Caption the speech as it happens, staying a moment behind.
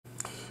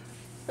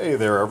Hey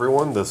there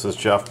everyone, this is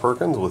Jeff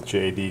Perkins with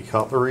JD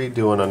Cutlery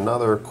doing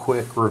another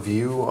quick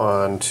review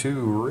on two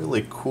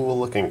really cool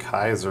looking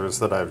Kizers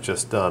that I've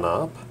just done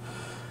up.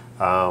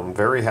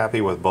 Very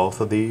happy with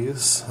both of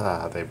these.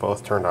 They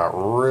both turned out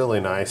really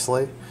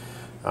nicely.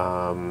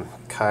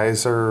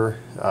 Kizer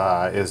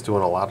is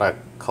doing a lot of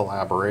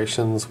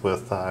collaborations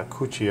with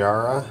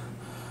Cuccharia,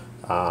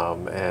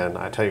 and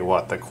I tell you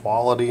what, the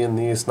quality in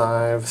these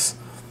knives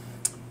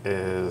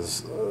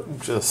is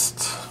just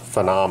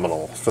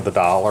phenomenal for the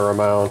dollar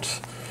amount.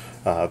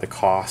 The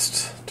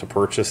cost to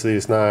purchase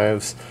these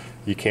knives,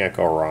 you can't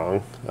go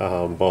wrong.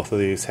 Both of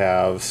these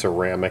have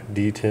ceramic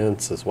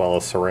detints as well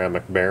as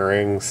ceramic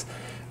bearings,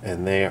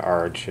 and they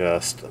are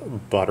just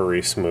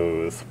buttery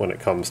smooth when it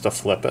comes to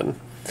flipping.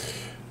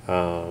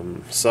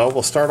 So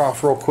we'll start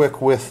off real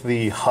quick with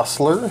the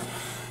Hustler.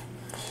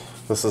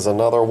 This is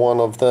another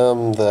one of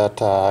them that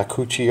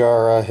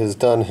Cuccharia has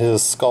done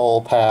his skull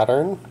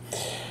pattern.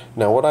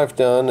 Now what I've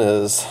done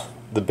is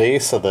the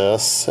base of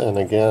this, and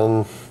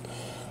again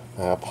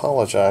I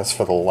apologize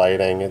for the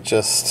lighting, it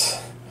just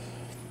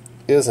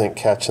isn't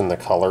catching the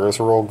colors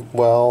real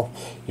well.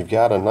 You've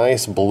got a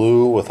nice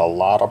blue with a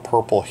lot of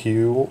purple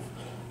hue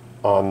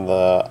on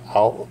the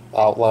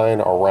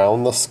outline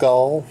around the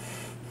skull.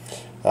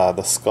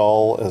 The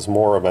skull is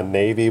more of a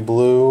navy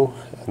blue,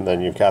 and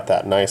then you've got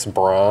that nice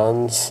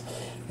bronze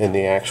in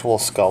the actual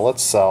skull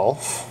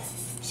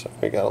itself. So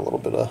we got a little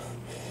bit of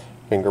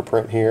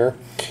fingerprint here,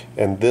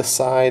 and this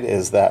side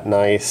is that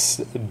nice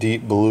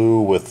deep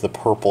blue with the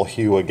purple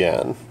hue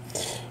again.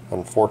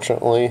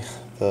 Unfortunately,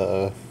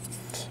 the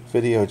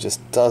video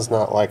just does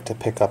not like to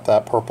pick up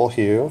that purple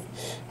hue.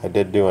 I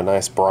did do a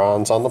nice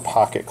bronze on the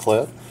pocket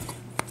clip.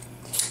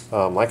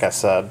 Like I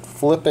said,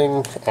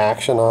 flipping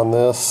action on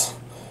this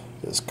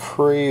is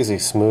crazy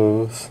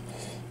smooth.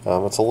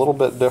 It's a little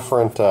bit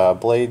different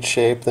blade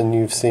shape than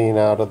you've seen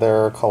out of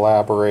their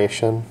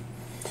collaboration.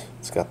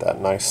 It's got that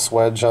nice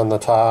swedge on the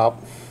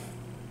top.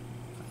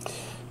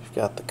 You've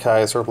got the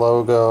Kizer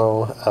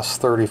logo,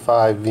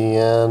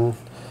 S35VN.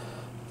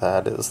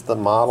 That is the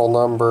model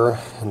number.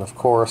 And of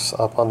course,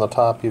 up on the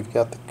top you've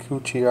got the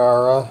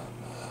Cuccharia.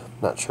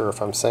 Not sure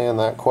if I'm saying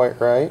that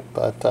quite right,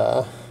 but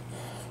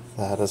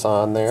that is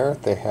on there.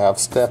 They have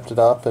stepped it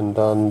up and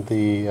done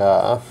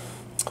the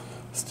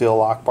steel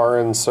lock bar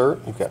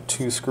insert. You've got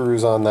two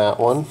screws on that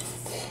one.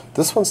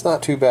 This one's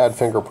not too bad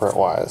fingerprint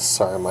wise.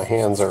 Sorry, my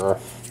hands are a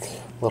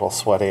little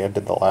sweaty. I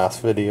did the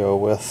last video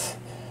with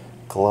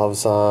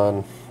gloves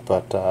on,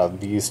 but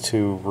these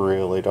two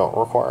really don't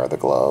require the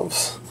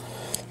gloves.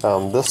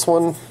 This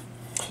one,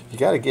 you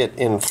got to get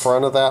in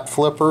front of that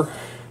flipper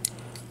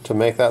to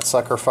make that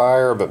sucker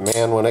fire, but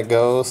man, when it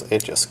goes,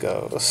 it just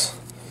goes.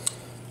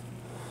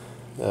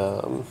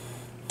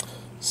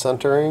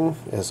 Centering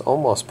is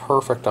almost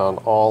perfect on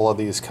all of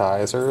these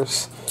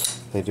Kizers.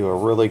 They do a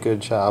really good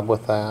job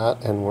with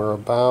that, and we're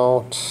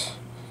about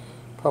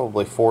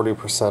probably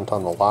 40%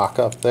 on the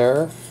lockup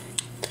there.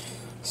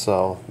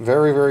 So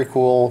very, very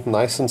cool,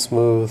 nice and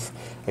smooth.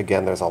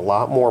 Again, there's a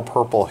lot more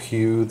purple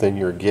hue than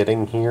you're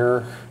getting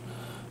here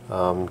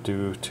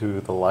due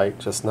to the light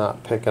just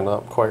not picking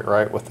up quite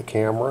right with the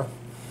camera.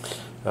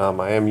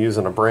 I am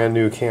using a brand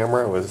new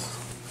camera. It was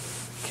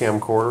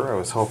camcorder. I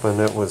was hoping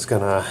it was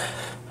gonna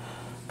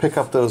pick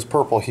up those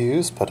purple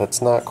hues, but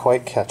it's not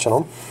quite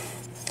catching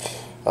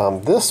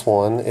them. This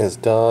one is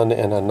done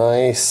in a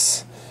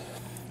nice,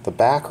 the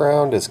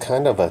background is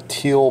kind of a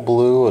teal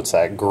blue, it's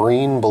that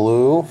green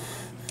blue,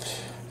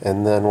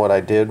 and then what I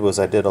did was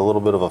I did a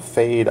little bit of a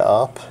fade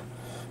up.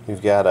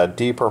 You've got a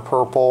deeper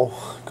purple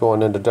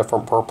going into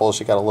different purples,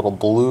 you got a little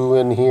blue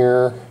in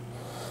here,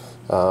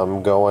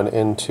 going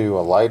into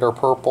a lighter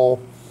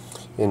purple,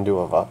 into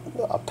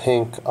a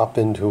pink, up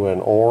into an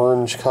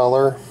orange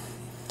color.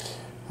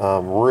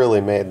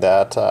 Really made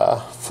that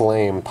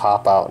flame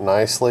pop out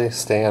nicely,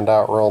 stand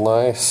out real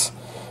nice.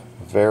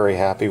 Very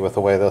happy with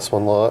the way this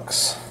one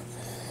looks.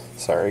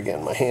 Sorry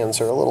again, my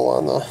hands are a little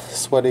on the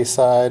sweaty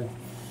side.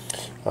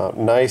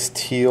 Nice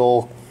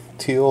teal.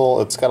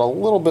 It's got a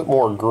little bit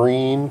more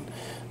green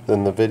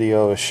than the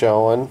video is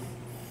showing,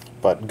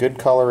 but good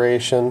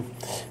coloration.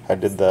 I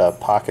did the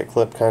pocket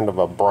clip kind of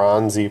a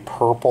bronzy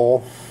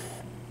purple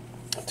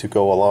to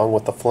go along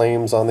with the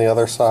flames on the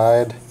other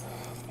side.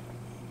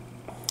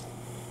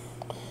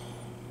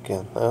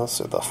 Again,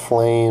 those are the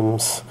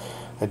flames.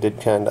 I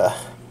did kind of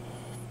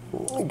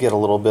get a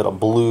little bit of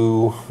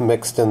blue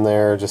mixed in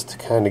there just to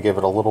kind of give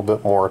it a little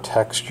bit more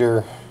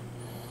texture.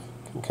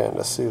 You can kind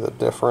of see the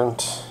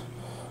different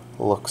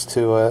looks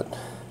to it.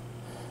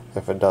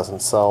 If it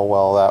doesn't sell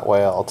well that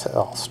way,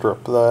 I'll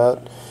strip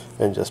that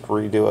and just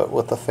redo it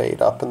with the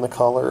fade up in the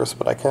colors,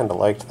 but I kind of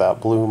liked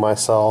that blue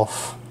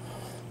myself.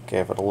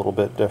 Gave it a little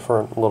bit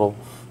different, a little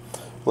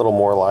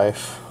more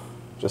life,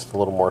 just a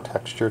little more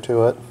texture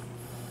to it.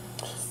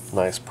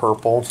 Nice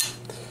purple.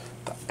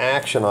 The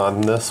action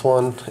on this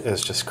one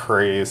is just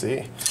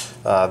crazy.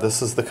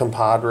 This is the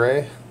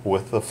Compadre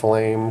with the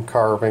flame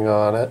carving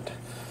on it.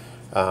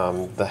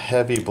 The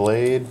heavy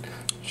blade,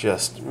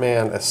 just,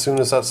 man, as soon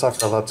as that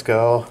sucker lets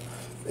go,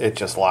 it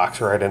just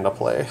locks right into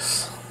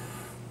place.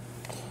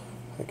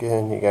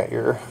 Again, you got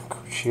your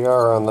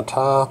Cuccharia on the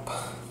top,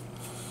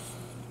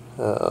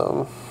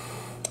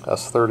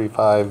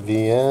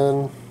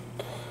 S35VN,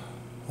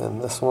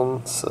 and this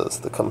one says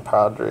the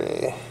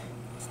Compadre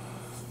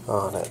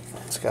on it.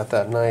 It's got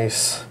that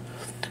nice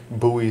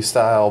Bowie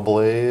style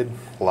blade,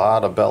 a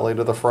lot of belly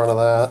to the front of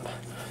that.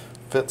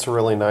 Fits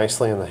really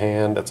nicely in the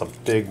hand. It's a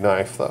big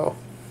knife though.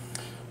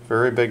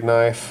 Very big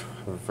knife,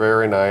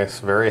 very nice,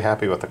 very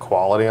happy with the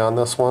quality on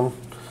this one.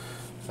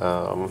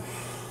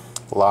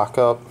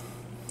 Lockup,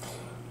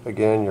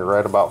 again, you're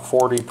right about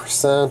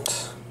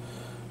 40%,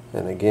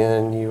 and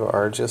again, you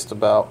are just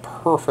about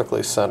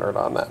perfectly centered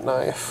on that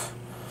knife.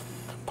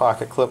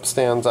 Pocket clip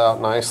stands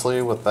out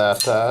nicely with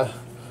that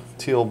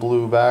teal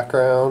blue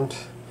background.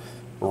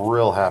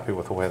 Real happy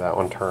with the way that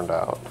one turned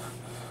out.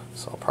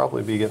 So I'll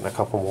probably be getting a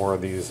couple more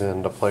of these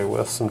in to play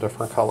with some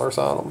different colors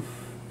on them.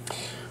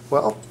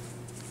 Well,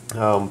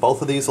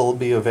 both of these will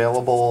be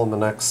available in the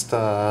next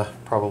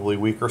probably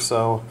week or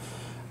so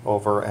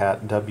over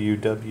at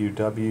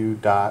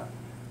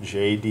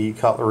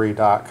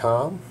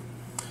www.jdcutlery.com.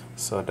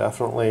 So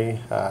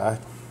definitely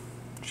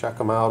check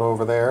them out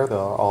over there. They'll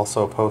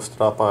also post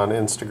it up on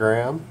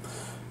Instagram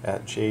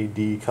at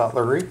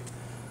jdcutlery.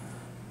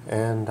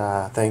 And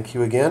thank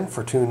you again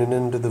for tuning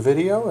into the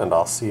video, and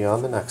I'll see you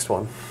on the next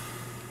one.